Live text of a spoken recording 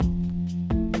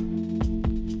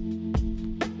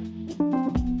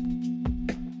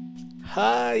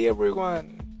Hi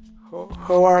everyone.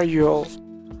 How are you all?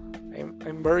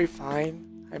 I'm very fine.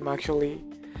 I'm actually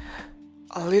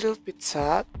a little bit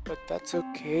sad, but that's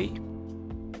okay.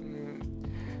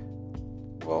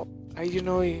 Well, I don't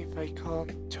know if I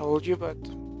can told you, but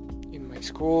in my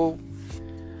school,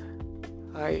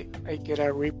 I get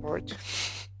a report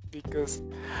because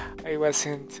I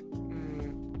wasn't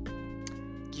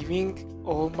giving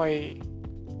all my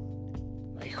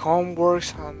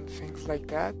homeworks and things like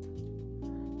that.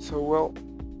 So well,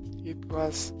 it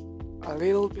was a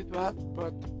little bit bad,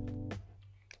 but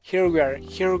here we are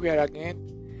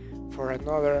again for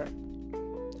another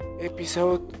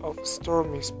episode of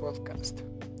Stormy's podcast.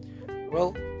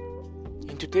 Well,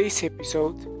 in today's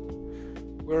episode,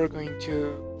 we're going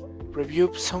to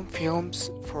review some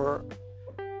films for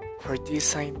this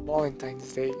Saint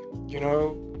Valentine's Day. You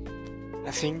know,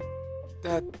 I think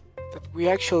that we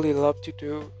actually love to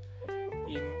do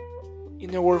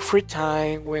in our free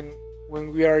time when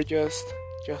we are just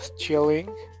chilling.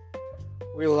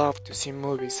 We love to see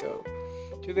movies. So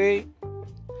today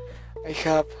I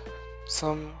have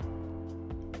some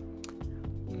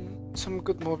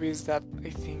good movies that I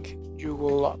think you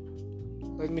will love.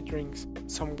 Let me drink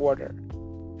some water.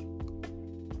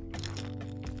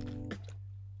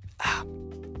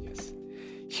 Yes.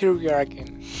 Here we are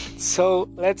again. So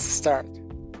let's start.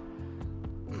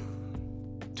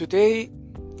 Today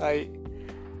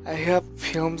I have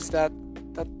films that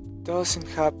doesn't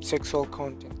have sexual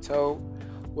content. So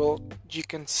well, you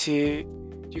can see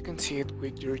it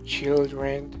with your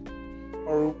children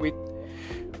or with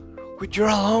you're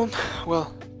alone.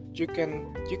 Well, you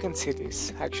can see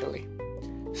this actually.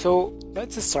 So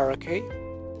let's start, okay?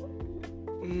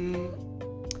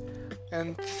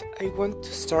 And I want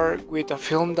to start with a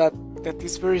film that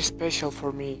is very special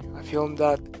for me. A film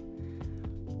that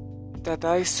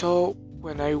I saw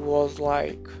when I was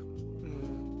like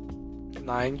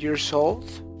 9 years old.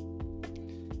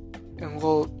 And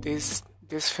well, this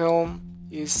film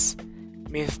is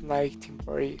Midnight in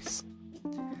Paris.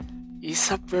 It's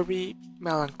a very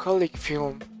melancholic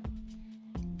film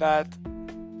that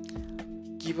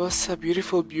gives us a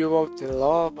beautiful view of the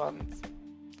love, and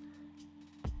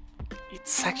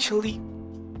it's actually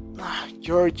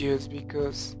gorgeous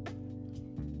because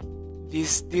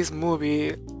this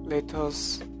movie let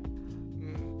us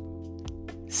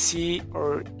see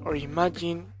or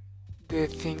imagine the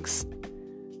things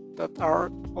that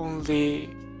are only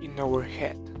in our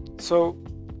head. So,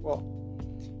 well,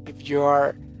 if you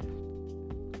are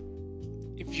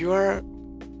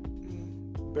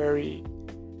very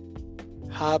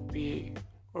happy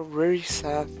or very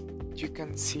sad, you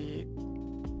can see it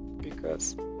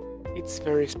because it's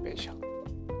very special.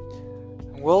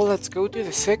 And well, let's go to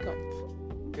the second.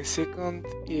 The second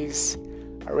is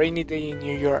A Rainy Day in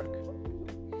New York.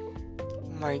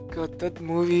 My god, that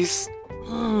movie is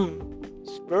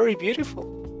it's very beautiful.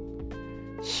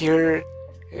 Here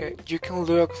you can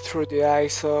look through the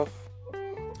eyes of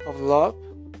love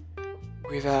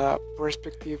with a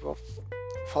perspective of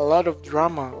a lot of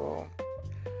drama,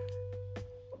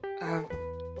 and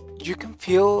you can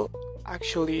feel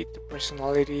actually the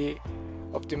personality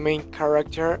of the main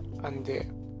character and the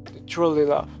truly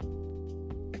love.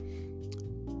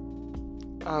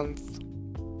 And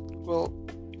well,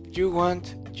 if you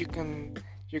want, you can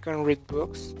read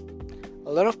books.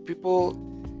 A lot of people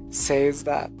says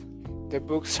that the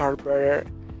books are better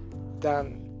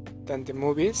than the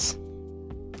movies,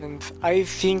 and I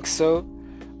think so,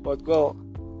 but well,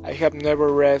 I have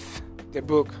never read the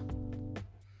book,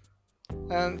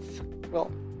 and well,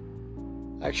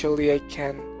 actually I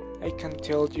can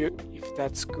tell you if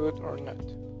that's good or not.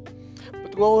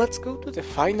 But well, let's go to the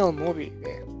final movie,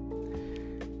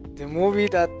 the movie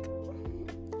that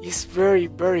is very,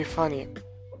 very funny.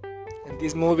 And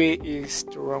this movie is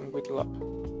To Run With Love.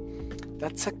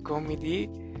 That's a comedy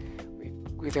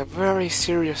with a very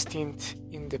serious tint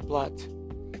in the plot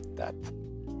that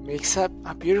makes up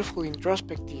a beautiful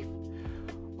introspective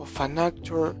of an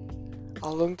actor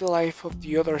along the life of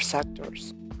the other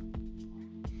actors.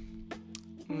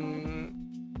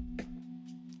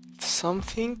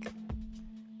 Something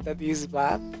that is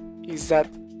bad is that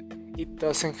it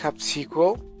doesn't have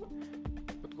sequel,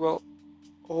 but well,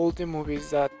 all the movies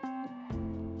that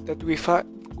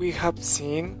we have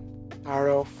seen are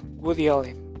of Woody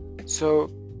Allen, so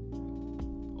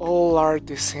all are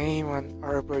the same and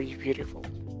are very beautiful.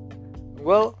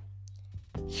 Well,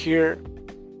 here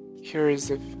is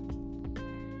the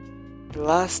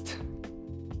last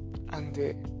and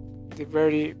the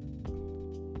very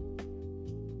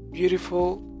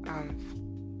beautiful and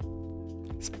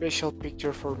special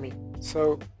picture for me.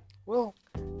 So, well,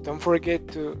 don't forget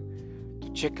to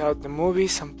check out the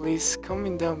movies, and please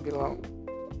comment down below.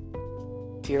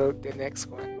 Till the next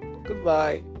one.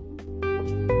 Goodbye.